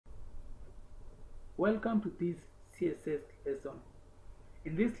Welcome to this CSS lesson.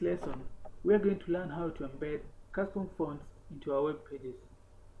 In this lesson, we are going to learn how to embed custom fonts into our web pages.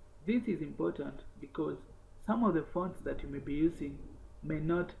 This is important because some of the fonts that you may be using may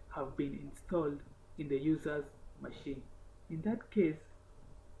not have been installed in the user's machine. In that case,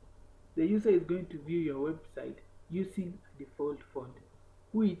 the user is going to view your website using a default font,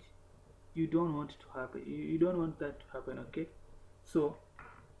 which you don't want to happen. You don't want that to happen, okay? So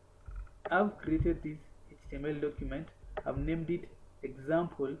I've created this HTML document. I've named it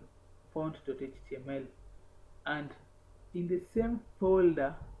example font.html, and in the same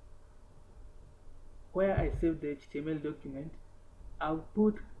folder where I saved the HTML document, I've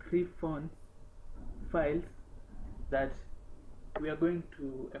put 3 fonts files that we are going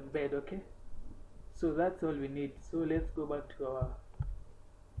to embed, okay? So that's all we need. So let's go back to our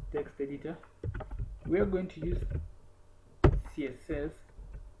text editor. We are going to use CSS,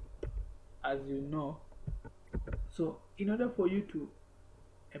 as you know. So in order for you to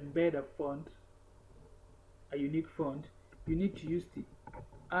embed a font, a unique font, you need to use the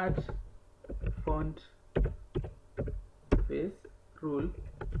add font face rule,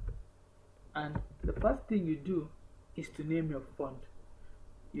 and the first thing you do is to name your font.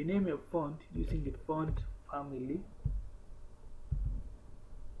 You name your font using the font family,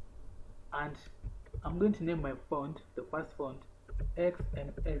 and I'm going to name my font, the first font,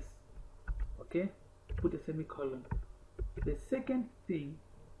 XMS. Okay, put a semicolon. The second thing,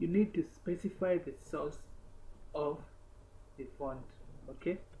 you need to specify the source of the font,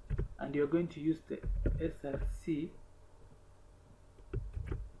 okay, and you're going to use the src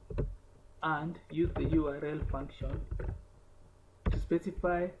and use the URL function to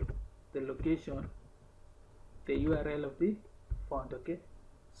specify the location, the URL of the font, okay.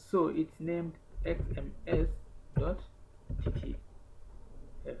 So it's named xms.ttf,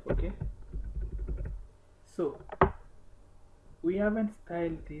 okay. So we haven't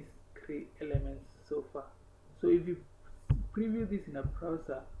styled these 3 elements so far. So if you preview this in a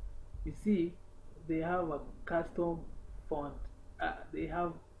browser, you see they have a custom font. They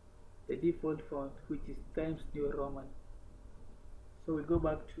have the default font, which is Times New Roman. So we go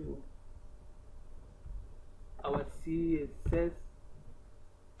back to our CSS,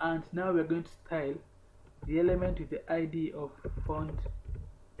 and now we're going to style the element with the ID of font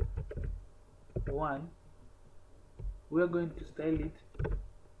 1. We're going to style it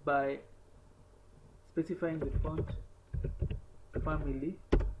by specifying the font family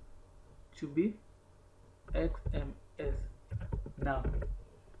to be XMS. Now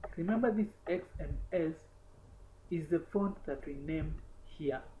remember, this XMS is the font that we named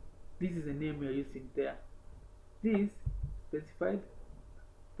here. This is the name we are using there. This specified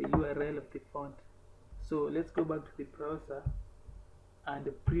the URL of the font. So let's go back to the browser and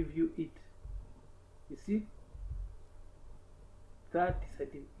preview it. You see, that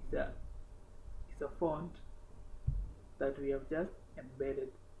is a font that we have just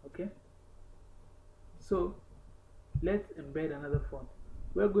embedded, okay? So let's embed another font.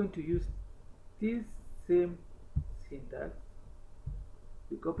 We're going to use this same syntax.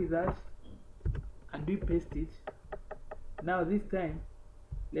 We copy that and we paste it. Now this time,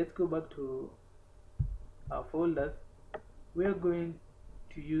 let's go back to our folders. We're going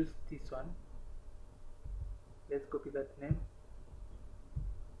to use this one. Let's copy that name.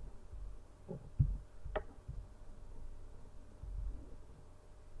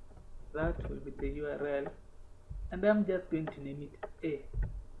 That will be the URL, and I'm just going to name it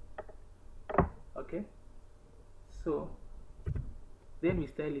A. Okay, so then we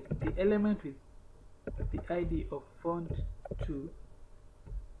style it. The element with the ID of font 2,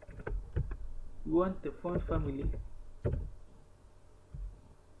 we want the font family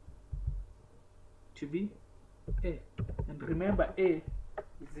to be A, and remember, A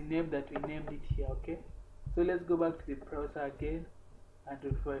is the name that we named it here, okay? So let's go back to the browser again and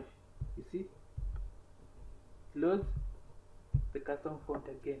refresh. You see, it loads the custom font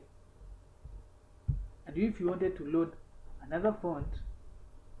again. And if you wanted to load another font,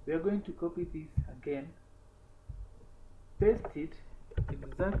 we are going to copy this again, paste it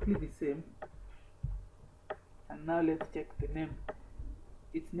exactly the same, and now let's check the name.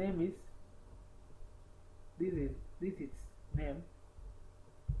 Its name is this is its name.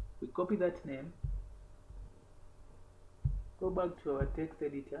 We copy that name, go back to our text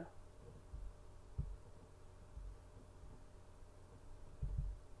editor,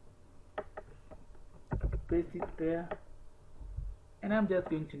 paste it there, and I'm just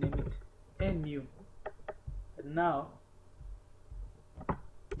going to name it NU. And now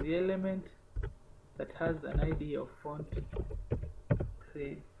the element that has an ID of font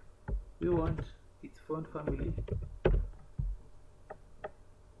 3, we want its font family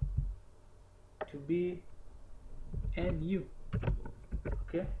to be NU.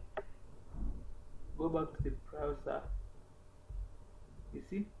 Okay, go back to the browser. You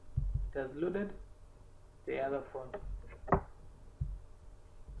see, it has loaded the other font.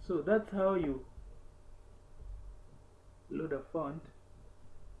 So that's how you load a font.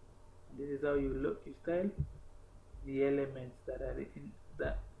 This is how you style the elements that are in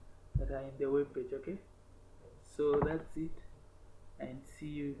the web page. Okay, so that's it, and see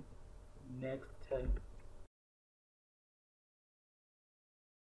you next time.